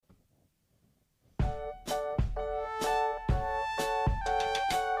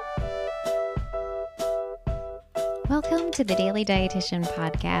Welcome to the Daily Dietitian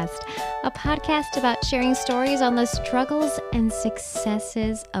Podcast, a podcast about sharing stories on the struggles and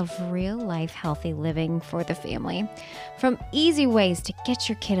successes of real life healthy living for the family. From easy ways to get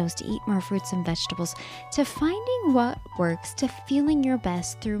your kiddos to eat more fruits and vegetables, to finding what works, to feeling your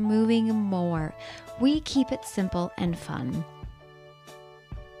best through moving more, we keep it simple and fun.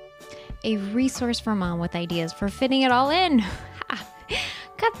 A resource for mom with ideas for fitting it all in.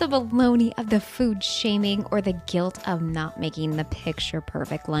 Cut the baloney of the food shaming or the guilt of not making the picture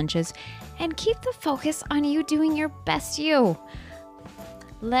perfect lunches and keep the focus on you doing your best you.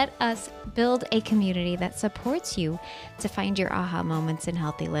 Let us build a community that supports you to find your aha moments in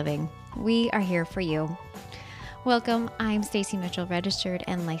healthy living. We are here for you. Welcome, I'm Stacey Mitchell, registered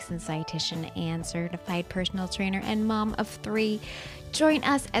and licensed dietitian and certified personal trainer and mom of 3. Join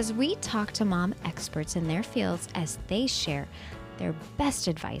us as we talk to mom experts in their fields as they share their best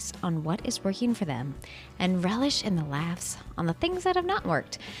advice on what is working for them and relish in the laughs on the things that have not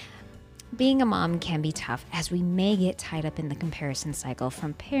worked. Being a mom can be tough as we may get tied up in the comparison cycle,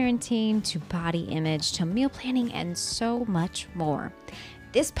 from parenting to body image to meal planning and so much more.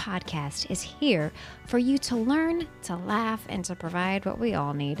 This podcast is here for you to learn, to laugh, and to provide what we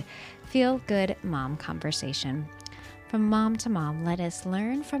all need: feel good mom conversation. From mom to mom, let us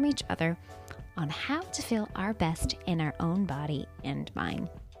learn from each other on how to feel our best in our own body and mind.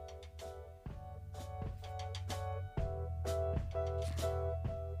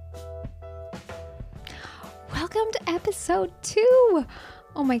 Welcome to episode 2.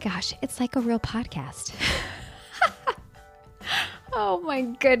 Oh my gosh, it's like a real podcast. Oh my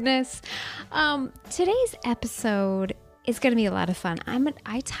goodness. Today's episode is going to be a lot of fun.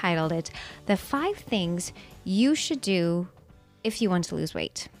 I titled it, The 5 Things You Should Do If You Want to Lose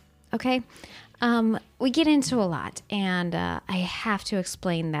Weight. Okay? We get into a lot, and I have to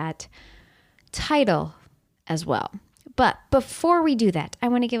explain that title as well. But before we do that, I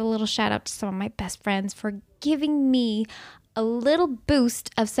want to give a little shout out to some of my best friends for giving me a little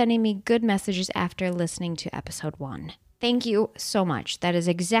boost of sending me good messages after listening to episode 1. Thank you so much. That is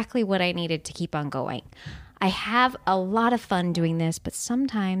exactly what I needed to keep on going. I have a lot of fun doing this, but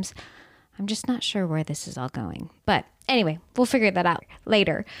sometimes I'm just not sure where this is all going. But anyway, we'll figure that out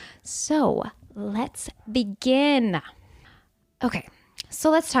later. So let's begin. Okay, so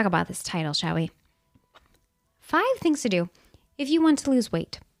let's talk about this title, shall we? 5 things to do if you want to lose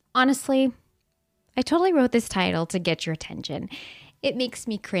weight. Honestly, I totally wrote this title to get your attention. It makes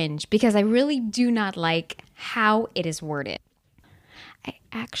me cringe because I really do not like how it is worded. I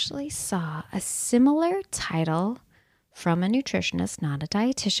actually saw a similar title from a nutritionist, not a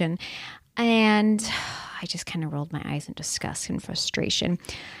dietitian, and I just kind of rolled my eyes in disgust and frustration.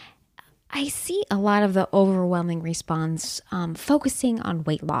 I see a lot of the overwhelming response focusing on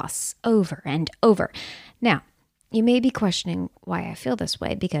weight loss over and over. Now, you may be questioning why I feel this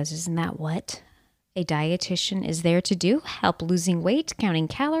way, because isn't that what a dietitian is there to do? Help losing weight, counting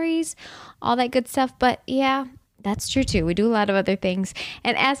calories, all that good stuff. But yeah, that's true too. We do a lot of other things.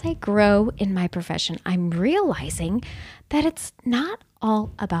 And as I grow in my profession, I'm realizing that it's not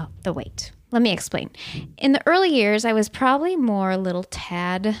all about the weight. Let me explain. In the early years, I was probably more a little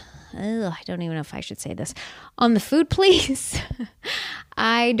tad, I don't even know if I should say this, on the food please.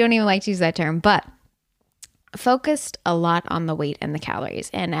 I don't even like to use that term, but focused a lot on the weight and the calories.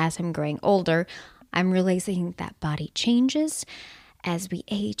 And as I'm growing older, I'm realizing that body changes as we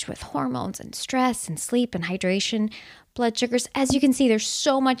age with hormones and stress and sleep and hydration, blood sugars. As you can see, there's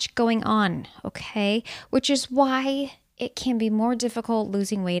so much going on, okay? Which is why it can be more difficult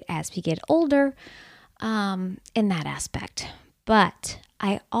losing weight as we get older in that aspect. But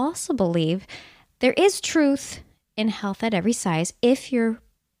I also believe there is truth in health at every size if your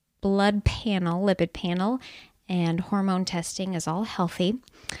blood panel, lipid panel, and hormone testing is all healthy.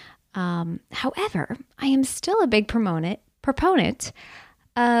 However, I am still a big proponent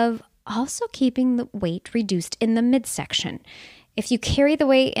of also keeping the weight reduced in the midsection. If you carry the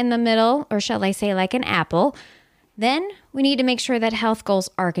weight in the middle, or shall I say like an apple, then we need to make sure that health goals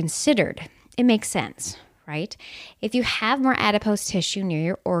are considered. It makes sense, right? If you have more adipose tissue near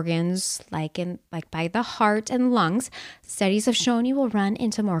your organs, like by the heart and lungs, studies have shown you will run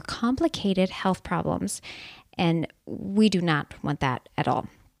into more complicated health problems, and we do not want that at all.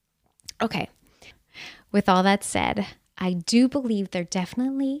 Okay, with all that said, I do believe there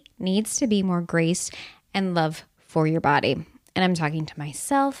definitely needs to be more grace and love for your body. And I'm talking to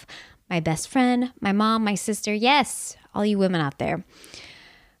myself, my best friend, my mom, my sister, yes, all you women out there.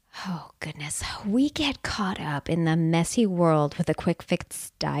 Oh, goodness. We get caught up in the messy world with the quick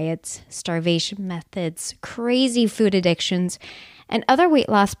fix diets, starvation methods, crazy food addictions, and other weight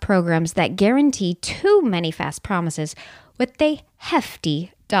loss programs that guarantee too many fast promises with a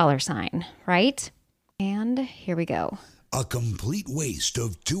hefty dollar sign, right? And here we go. A complete waste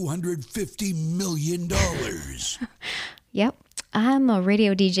of $250 million. Yep, I'm a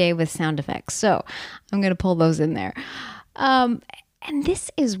radio DJ with sound effects, so I'm going to pull those in there. And this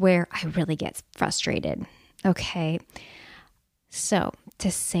is where I really get frustrated, okay? So,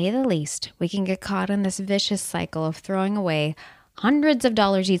 to say the least, we can get caught in this vicious cycle of throwing away hundreds of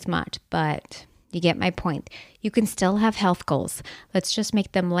dollars each month, but you get my point. You can still have health goals. Let's just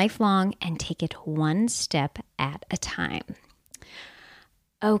make them lifelong and take it one step at a time.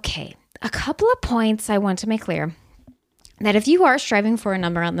 Okay, a couple of points I want to make clear. That if you are striving for a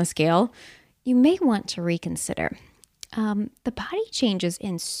number on the scale, you may want to reconsider. The body changes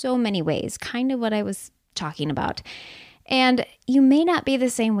in so many ways, kind of what I was talking about. And you may not be the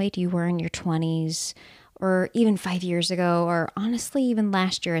same weight you were in your 20s or even 5 years ago, or honestly, even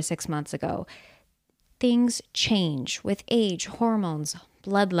last year or 6 months ago. Things change with age, hormones,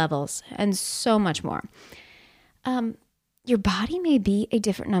 blood levels, and so much more. Your body may be a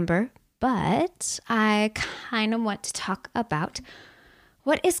different number, but I kind of want to talk about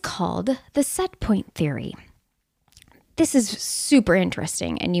what is called the set point theory. This is super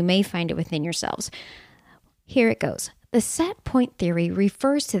interesting, and you may find it within yourselves. Here it goes. The set point theory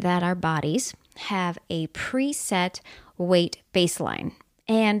refers to that our bodies have a preset weight baseline,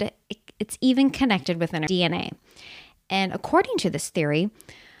 and it's even connected within our DNA. And according to this theory,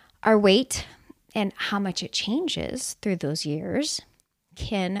 our weight and how much it changes through those years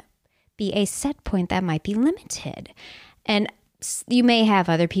can be a set point that might be limited. And you may have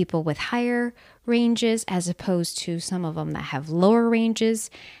other people with higher ranges as opposed to some of them that have lower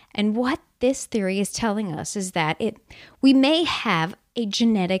ranges. And what this theory is telling us is that we may have a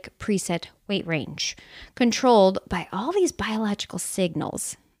genetic preset weight range controlled by all these biological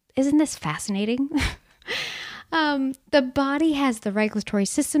signals. Isn't this fascinating? The body has the regulatory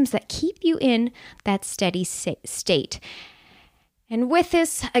systems that keep you in that steady state. And with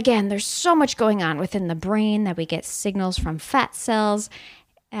this, again, there's so much going on within the brain that we get signals from fat cells.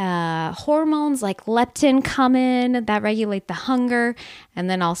 Hormones like leptin come in that regulate the hunger. And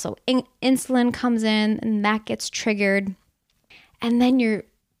then also insulin comes in and that gets triggered. And then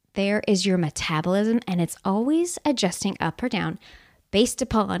there is your metabolism, and it's always adjusting up or down based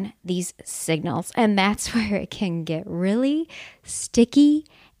upon these signals. And that's where it can get really sticky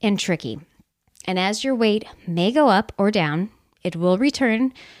and tricky. And as your weight may go up or down, it will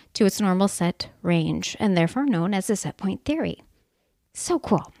return to its normal set range, and therefore known as the set point theory. So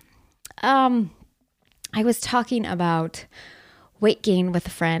cool. I was talking about weight gain with a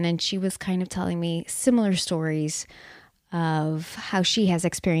friend, and she was kind of telling me similar stories of how she has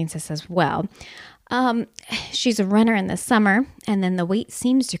experienced this as well. She's a runner in the summer, and then the weight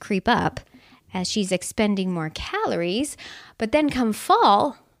seems to creep up as she's expending more calories. But then come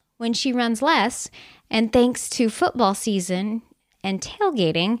fall, when she runs less, and thanks to football season and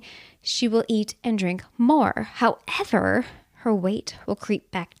tailgating, she will eat and drink more. However, her weight will creep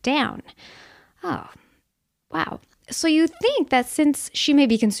back down. Oh, wow. So you think that since she may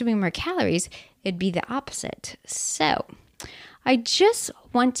be consuming more calories, it'd be the opposite. So I just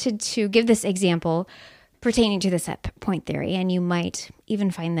wanted to give this example pertaining to the set point theory, and you might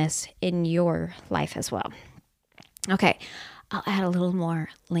even find this in your life as well. Okay, I'll add a little more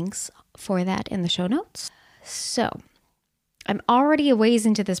links for that in the show notes. So I'm already a ways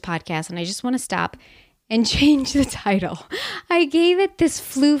into this podcast, and I just want to stop and change the title. I gave it this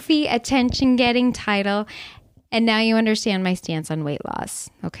floofy, attention-getting title, and now you understand my stance on weight loss,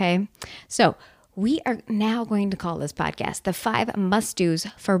 okay? So we are now going to call this podcast the 5 must-dos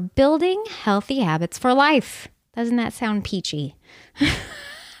for building healthy habits for life. Doesn't that sound peachy?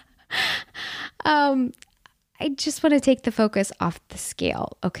 I just want to take the focus off the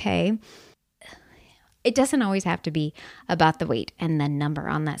scale, okay? It doesn't always have to be about the weight and the number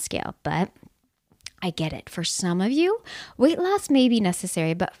on that scale, but I get it. For some of you, weight loss may be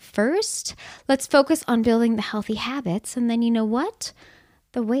necessary, but first, let's focus on building the healthy habits, and then you know what?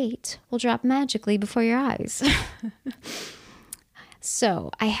 The weight will drop magically before your eyes.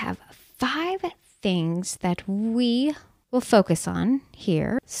 So I have 5 things that we will focus on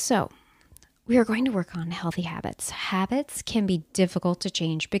here. So we are going to work on healthy habits. Habits can be difficult to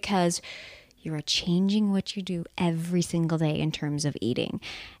change because you are changing what you do every single day in terms of eating.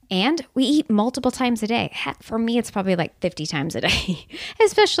 And we eat multiple times a day. Heck, for me, it's probably like 50 times a day,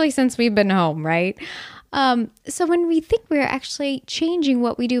 especially since we've been home, right? So when we think we're actually changing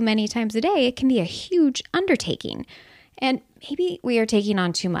what we do many times a day, it can be a huge undertaking. And maybe we are taking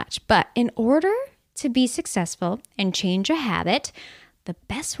on too much. But in order to be successful and change a habit, the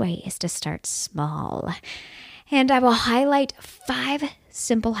best way is to start small. And I will highlight 5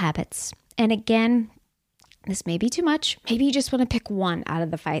 simple habits. And again, this may be too much. Maybe you just want to pick one out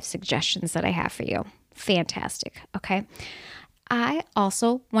of the 5 suggestions that I have for you. Fantastic. Okay. I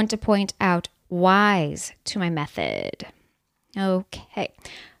also want to point out whys to my method. Okay.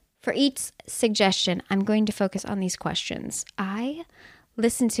 For each suggestion, I'm going to focus on these questions. I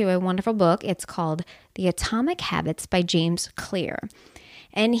listened to a wonderful book. It's called The Atomic Habits by James Clear.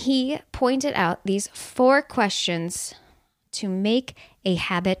 And he pointed out these 4 questions to make a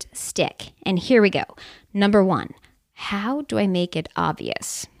habit stick. And here we go. Number 1, how do I make it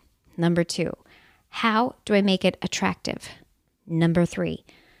obvious? Number 2, how do I make it attractive? Number 3,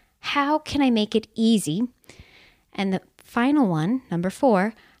 how can I make it easy? And the final one, number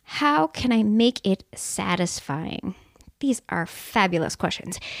 4, how can I make it satisfying? These are fabulous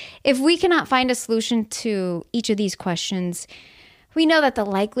questions. If we cannot find a solution to each of these questions, we know that the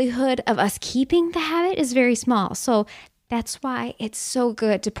likelihood of us keeping the habit is very small. So that's why it's so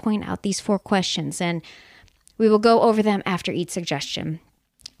good to point out these 4 questions, and we will go over them after each suggestion.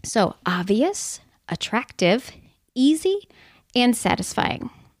 So obvious, attractive, easy, and satisfying.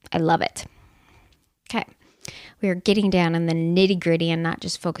 I love it. Okay. We are getting down in the nitty-gritty and not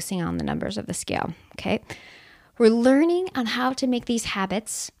just focusing on the numbers of the scale. Okay. We're learning on how to make these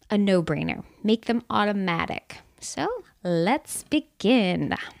habits a no-brainer, make them automatic. So let's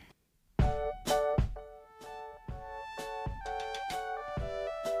begin.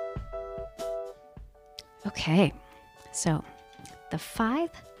 Okay, so the 5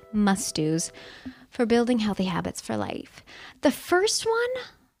 must-dos for building healthy habits for life. The first one,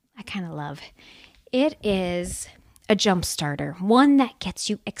 I kind of love. It is a jump starter, one that gets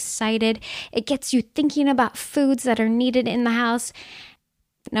you excited. It gets you thinking about foods that are needed in the house.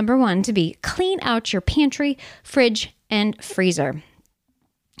 Number 1 to be clean out your pantry, fridge, and freezer.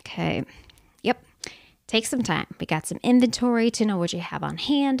 Okay, yep, take some time. We got some inventory to know what you have on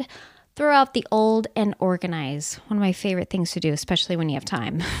hand. Throw out the old and organize. One of my favorite things to do, especially when you have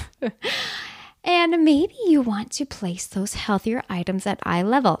time. And maybe you want to place those healthier items at eye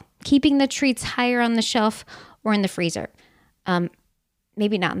level, keeping the treats higher on the shelf or in the freezer.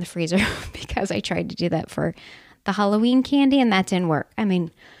 Maybe not in the freezer because I tried to do that for the Halloween candy and that didn't work. I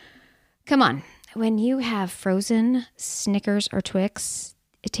mean, come on. When you have frozen Snickers or Twix,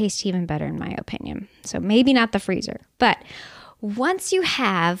 it tastes even better in my opinion. So maybe not the freezer. But once you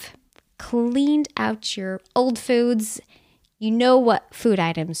have cleaned out your old foods, you know what food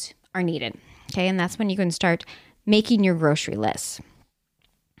items are needed. Okay, and that's when you can start making your grocery list.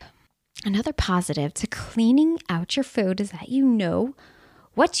 Another positive to cleaning out your food is that you know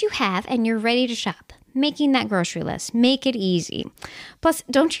what you have and you're ready to shop. Making that grocery list, make it easy. Plus,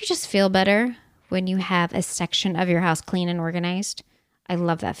 don't you just feel better when you have a section of your house clean and organized? I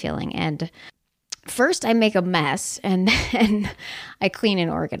love that feeling. And first I make a mess and then I clean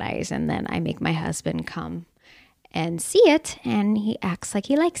and organize, and then I make my husband come and see it and he acts like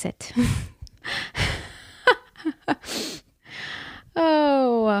he likes it.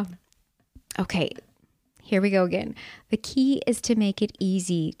 Oh, okay. Here we go again. The key is to make it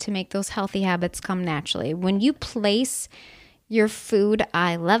easy, to make those healthy habits come naturally. When you place your food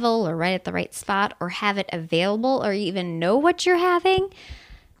eye level or right at the right spot or have it available or even know what you're having,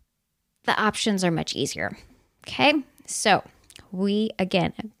 the options are much easier. Okay, so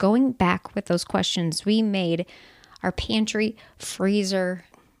again, going back with those questions, we made our pantry, freezer,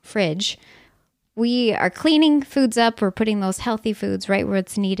 fridge. We are cleaning foods up. We're putting those healthy foods right where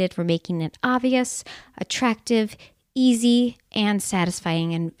it's needed. We're making it obvious, attractive, easy, and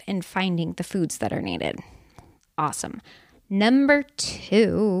satisfying and finding the foods that are needed. Awesome. Number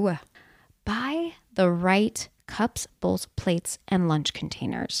 2, buy the right cups, bowls, plates, and lunch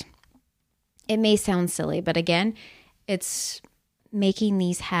containers. It may sound silly, but again, it's making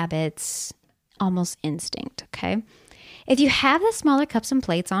these habits almost instinct, okay? If you have the smaller cups and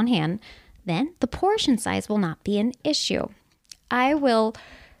plates on hand, then the portion size will not be an issue. I will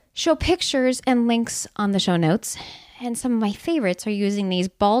show pictures and links on the show notes, and some of my favorites are using these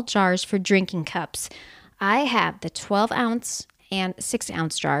ball jars for drinking cups. I have the 12-ounce and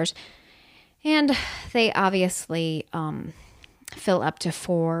 6-ounce jars, and they obviously fill up to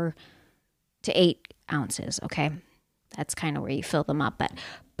 4 to 8 ounces, okay? That's kind of where you fill them up at.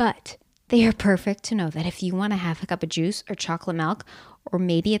 But they are perfect to know that if you want to have a cup of juice or chocolate milk, or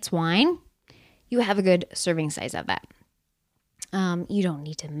maybe it's wine, you have a good serving size of that. You don't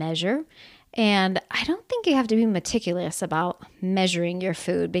need to measure, And I don't think you have to be meticulous about measuring your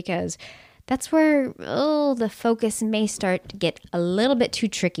food, because that's where the focus may start to get a little bit too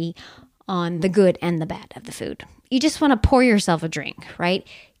tricky on the good and the bad of the food. You just want to pour yourself a drink, right?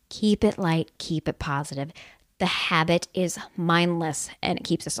 Keep it light, keep it positive. The habit is mindless and it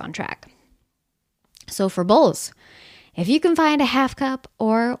keeps us on track. So for bowls, if you can find a half cup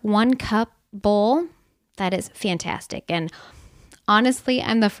or 1 cup bowl, that is fantastic. And honestly,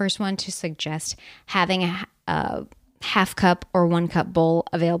 I'm the first one to suggest having a half cup or 1 cup bowl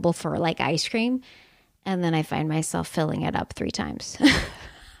available for like ice cream. And then I find myself filling it up 3 times.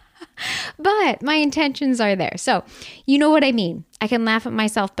 But my intentions are there. So you know what I mean. I can laugh at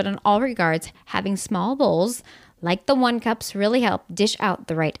myself, but in all regards, having small bowls like the 1 cups really help dish out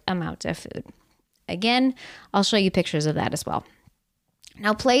the right amount of food. Again, I'll show you pictures of that as well.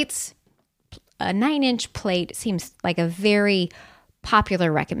 Now plates, a 9-inch plate seems like a very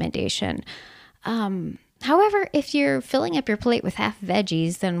popular recommendation. However, if you're filling up your plate with half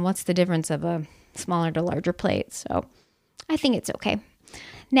veggies, then what's the difference of a smaller to larger plate? So I think it's okay.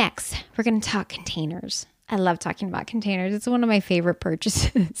 Next, we're going to talk containers. I love talking about containers. It's one of my favorite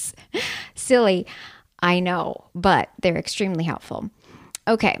purchases. Silly, I know, but they're extremely helpful.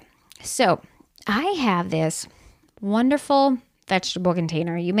 Okay, so I have this wonderful vegetable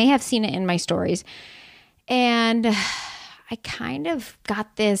container. You may have seen it in my stories. And I kind of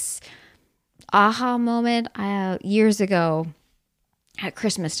got this aha moment years ago at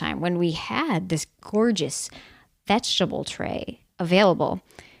Christmas time when we had this gorgeous vegetable tray available.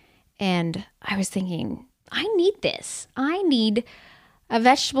 And I was thinking, I need this. I need a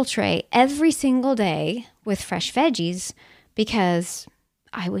vegetable tray every single day with fresh veggies because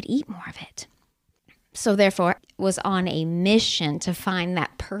I would eat more of it. So therefore, was on a mission to find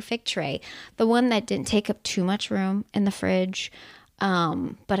that perfect tray, the one that didn't take up too much room in the fridge,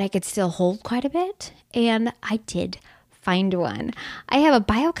 but I could still hold quite a bit. And I did find one. I have a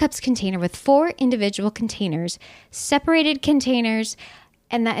BioCups container with 4 individual containers, separated containers,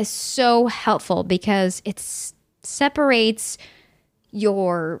 and that is so helpful because it separates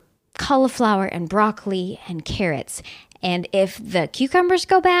your cauliflower and broccoli and carrots. And if the cucumbers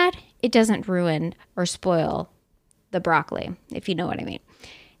go bad, it doesn't ruin or spoil the broccoli, if you know what I mean.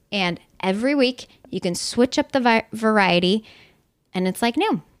 And every week you can switch up the variety and it's like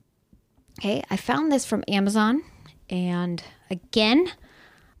new. Okay, I found this from Amazon. And again,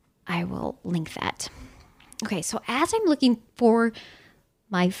 I will link that. Okay, so as I'm looking for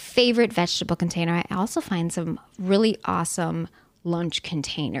my favorite vegetable container, I also find some really awesome lunch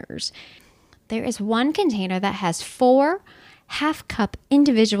containers. There is one container that has 4 half-cup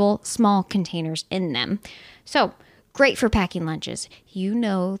individual small containers in them. So great for packing lunches. You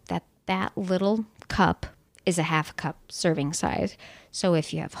know that little cup is a half-cup serving size. So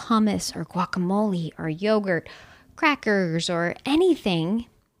if you have hummus or guacamole or yogurt, crackers, or anything,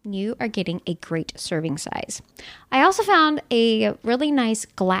 you are getting a great serving size. I also found a really nice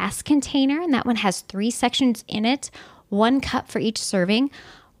glass container, and that one has 3 sections in it, 1 cup for each serving.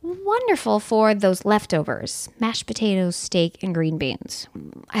 Wonderful for those leftovers, mashed potatoes, steak, and green beans.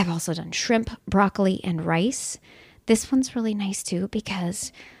 I've also done shrimp, broccoli, and rice. This one's really nice too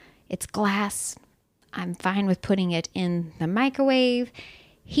because it's glass. I'm fine with putting it in the microwave,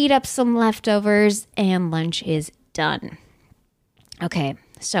 heat up some leftovers, and lunch is done. Okay,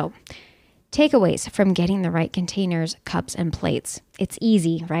 so takeaways from getting the right containers, cups, and plates. It's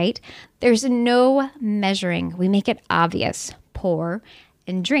easy, right? There's no measuring. We make it obvious. Pour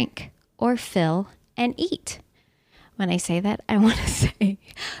and drink, or fill and eat. When I say that, I want to say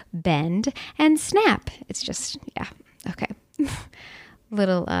bend and snap. It's just, yeah, okay.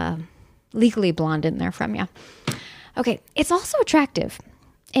 Little Legally Blonde in there from you. Okay, it's also attractive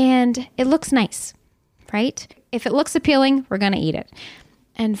and it looks nice, right? If it looks appealing, we're going to eat it.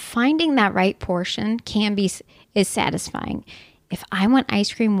 And finding that right portion is satisfying. If I want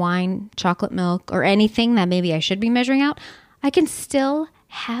ice cream, wine, chocolate milk, or anything that maybe I should be measuring out, I can still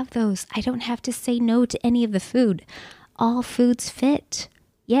have those. I don't have to say no to any of the food. All foods fit.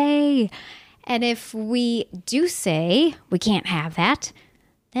 Yay. And if we do say we can't have that,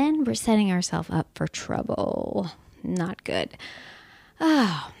 then we're setting ourselves up for trouble. Not good.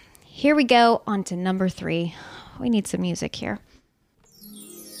 Oh, here we go on to number 3. We need some music here.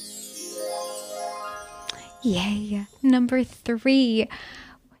 Yay. Number 3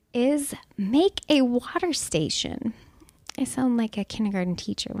 is make a water station. I sound like a kindergarten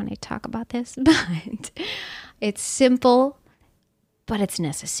teacher when I talk about this, but it's simple, but it's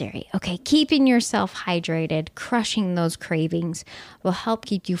necessary. Okay, keeping yourself hydrated, crushing those cravings will help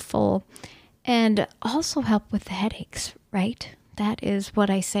keep you full and also help with the headaches, right? That is what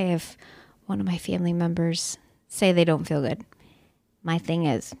I say if one of my family members say they don't feel good. My thing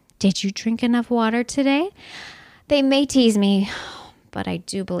is, did you drink enough water today? They may tease me, but I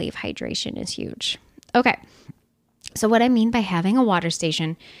do believe hydration is huge. Okay. So what I mean by having a water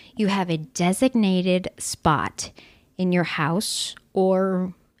station, you have a designated spot in your house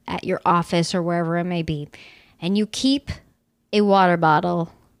or at your office or wherever it may be. And you keep a water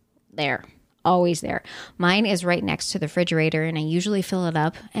bottle there, always there. Mine is right next to the refrigerator and I usually fill it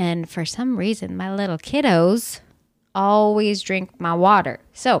up. And for some reason, my little kiddos always drink my water.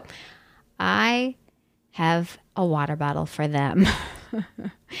 So I have a water bottle for them.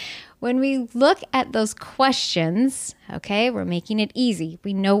 When we look at those questions, okay, we're making it easy.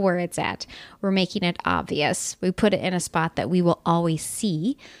 We know where it's at. We're making it obvious. We put it in a spot that we will always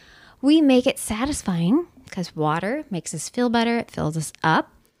see. We make it satisfying because water makes us feel better. It fills us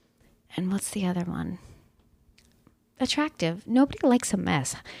up. And what's the other one? Attractive. Nobody likes a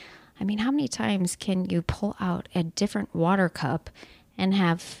mess. I mean, how many times can you pull out a different water cup and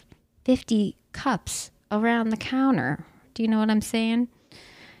have 50 cups around the counter? Do you know what I'm saying?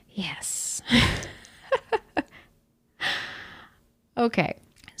 Yes. Okay,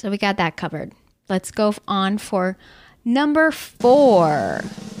 so we got that covered. Let's go on for number 4.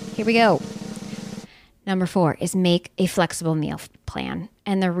 Here we go. Number 4 is make a flexible meal plan.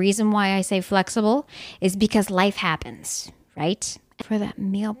 And the reason why I say flexible is because life happens, right? For that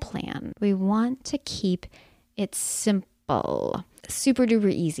meal plan, we want to keep it simple. Super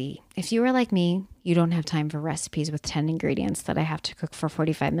duper easy. If you are like me, you don't have time for recipes with 10 ingredients that I have to cook for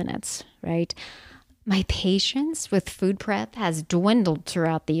 45 minutes, right? My patience with food prep has dwindled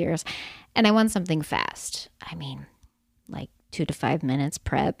throughout the years, and I want something fast. I mean, like 2 to 5 minutes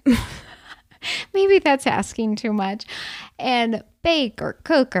prep. Maybe that's asking too much. And bake or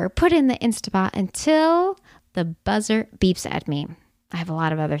cook or put in the Instapot until the buzzer beeps at me. I have a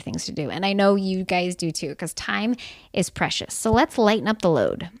lot of other things to do. And I know you guys do too, because time is precious. So let's lighten up the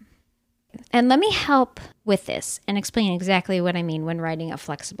load. And let me help with this and explain exactly what I mean when writing a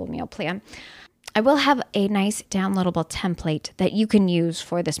flexible meal plan. I will have a nice downloadable template that you can use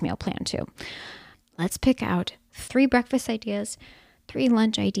for this meal plan too. Let's pick out 3 breakfast ideas, 3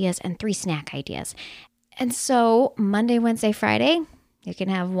 lunch ideas, and 3 snack ideas. And so Monday, Wednesday, Friday, you can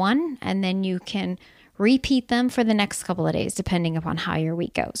have 1, and then you can repeat them for the next couple of days, depending upon how your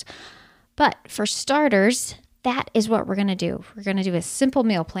week goes. But for starters, that is what we're going to do. We're going to do a simple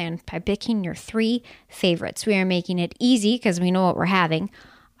meal plan by picking your 3 favorites. We are making it easy because we know what we're having.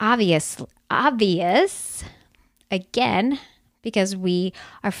 Obvious, again, because we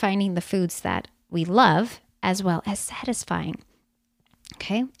are finding the foods that we love as well as satisfying.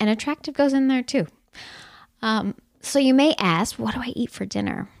 Okay, and attractive goes in there too. So you may ask, what do I eat for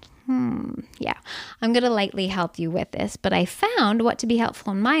dinner? Yeah, I'm going to lightly help you with this, but I found what to be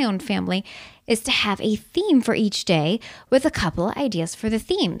helpful in my own family is to have a theme for each day with a couple of ideas for the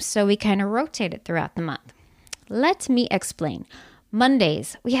themes. So we kind of rotate it throughout the month. Let me explain.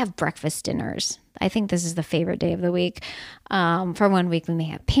 Mondays, we have breakfast dinners. I think this is the favorite day of the week. For one week, we may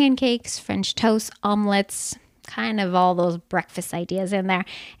have pancakes, French toast, omelets, kind of all those breakfast ideas in there.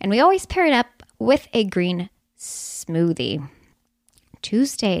 And we always pair it up with a green smoothie.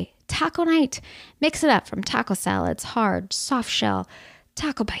 Tuesday, taco night. Mix it up from taco salads, hard, soft shell,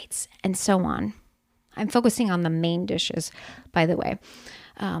 taco bites, and so on. I'm focusing on the main dishes, by the way.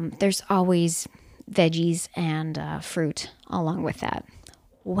 There's always veggies and fruit along with that.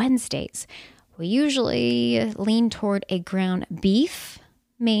 Wednesdays, we usually lean toward a ground beef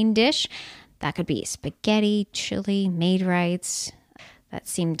main dish. That could be spaghetti, chili, Maid-Rites. That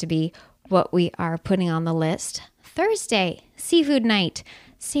seemed to be what we are putting on the list. Thursday, seafood night,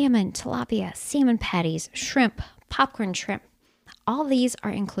 salmon, tilapia, salmon patties, shrimp, popcorn shrimp. All these are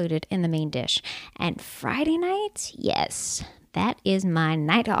included in the main dish. And Friday night, yes, that is my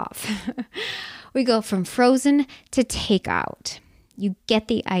night off. We go from frozen to takeout. You get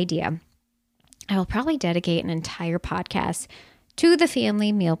the idea. I will probably dedicate an entire podcast to the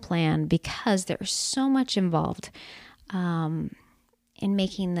family meal plan because there's so much involved in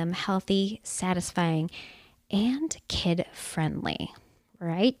making them healthy, satisfying, and kid-friendly,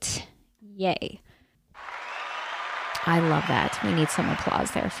 right? Yay. I love that. We need some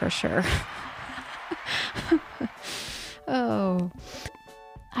applause there for sure. Oh,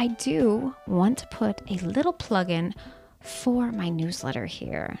 I do want to put a little plug-in for my newsletter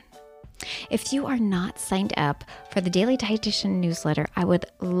here. If you are not signed up for the Daily Dietitian newsletter, I would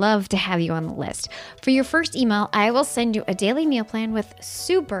love to have you on the list. For your first email, I will send you a daily meal plan with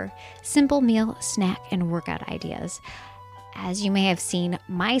super simple meal, snack, and workout ideas. As you may have seen,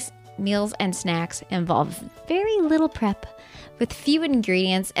 my meals and snacks involve very little prep with few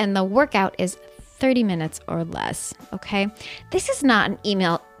ingredients, and the workout is 30 minutes or less, okay? This is not an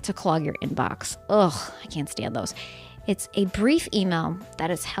email to clog your inbox. Ugh, I can't stand those. It's a brief email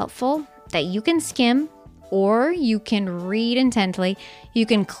that is helpful, that you can skim or you can read intently. You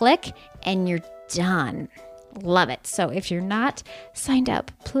can click and you're done. Love it. So if you're not signed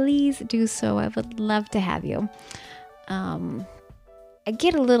up, please do so. I would love to have you. I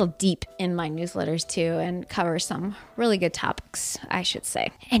get a little deep in my newsletters too and cover some really good topics, I should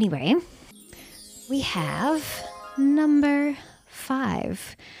say. Anyway, we have number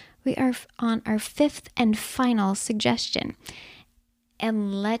 5. We are on our 5th and final suggestion.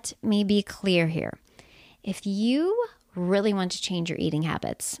 And let me be clear here. If you really want to change your eating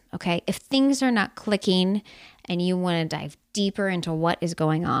habits, okay, if things are not clicking and you want to dive deeper into what is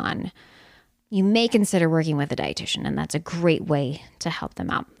going on, you may consider working with a dietitian, and that's a great way to help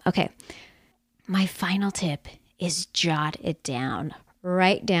them out. Okay, my final tip is jot it down.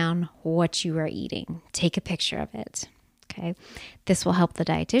 Write down what you are eating. Take a picture of it. Okay, this will help the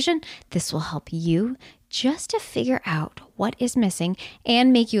dietitian. This will help you just to figure out what is missing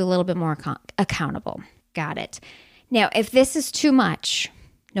and make you a little bit more accountable. Got it. Now, if this is too much,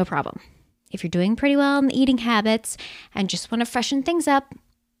 no problem. If you're doing pretty well in the eating habits and just want to freshen things up,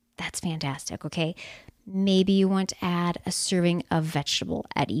 that's fantastic, okay? Maybe you want to add a serving of vegetable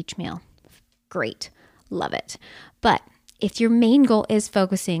at each meal. Great. Love it. But if your main goal is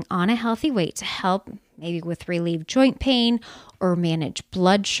focusing on a healthy weight to help maybe with relieve joint pain or manage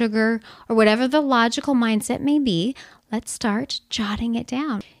blood sugar or whatever the logical mindset may be, let's start jotting it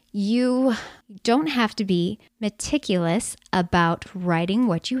down. You don't have to be meticulous about writing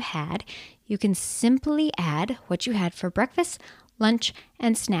what you had. You can simply add what you had for breakfast, lunch,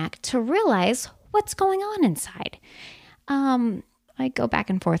 and snack to realize what's going on inside. I go back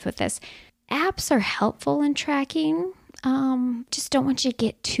and forth with this. Apps are helpful in tracking. Just don't want you to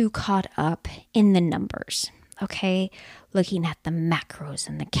get too caught up in the numbers, okay? Looking at the macros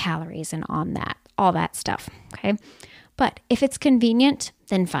and the calories and all that stuff, okay? But if it's convenient,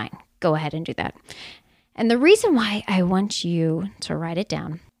 then fine. Go ahead and do that. And the reason why I want you to write it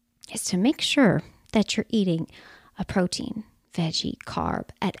down is to make sure that you're eating a protein, veggie, carb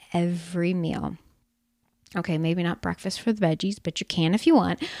at every meal. Okay, maybe not breakfast for the veggies, but you can if you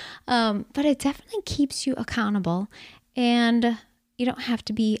want. But it definitely keeps you accountable, and you don't have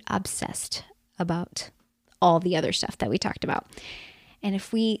to be obsessed about all the other stuff that we talked about. And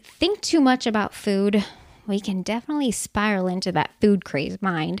if we think too much about food, we can definitely spiral into that food craze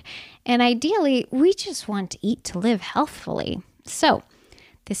mind. And ideally, we just want to eat to live healthfully. So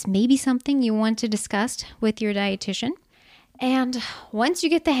this may be something you want to discuss with your dietitian. And once you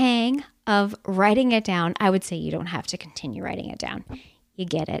get the hang of writing it down, I would say you don't have to continue writing it down. You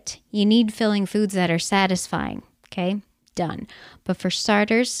get it. You need filling foods that are satisfying. Okay, done. But for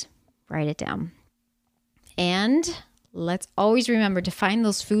starters, write it down. And let's always remember to find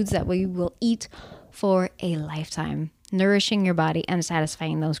those foods that we will eat for a lifetime, nourishing your body and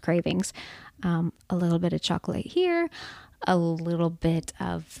satisfying those cravings. A little bit of chocolate here, a little bit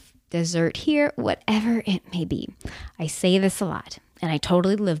of dessert here, whatever it may be. I say this a lot, and I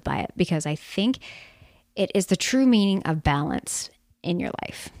totally live by it because I think it is the true meaning of balance in your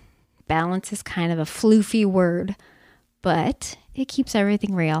life. Balance is kind of a floofy word, but it keeps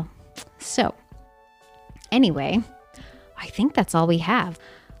everything real. So anyway, I think that's all we have.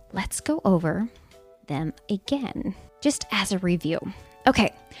 Let's go over them again, just as a review.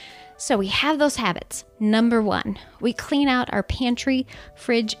 Okay, so we have those habits. Number 1, we clean out our pantry,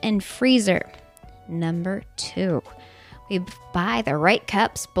 fridge, and freezer. Number 2, we buy the right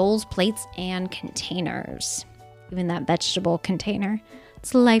cups, bowls, plates, and containers. Even that vegetable container,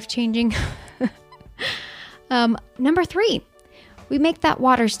 it's life-changing. Number 3, we make that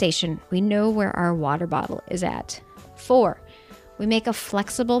water station. We know where our water bottle is at. 4, we make a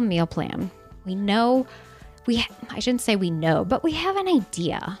flexible meal plan. We know, I shouldn't say we know, but we have an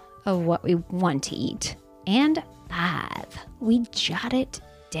idea of what we want to eat. And 5, we jot it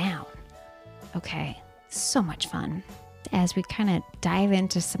down. Okay, so much fun as we kind of dive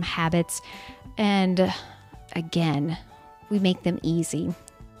into some habits. And again, we make them easy.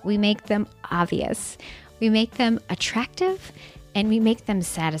 We make them obvious. We make them attractive, and we make them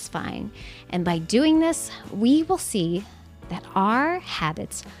satisfying. And by doing this, we will see that our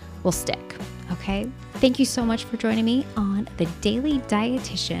habits will stick. Okay? Thank you so much for joining me on the Daily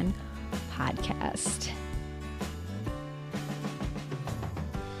Dietitian podcast.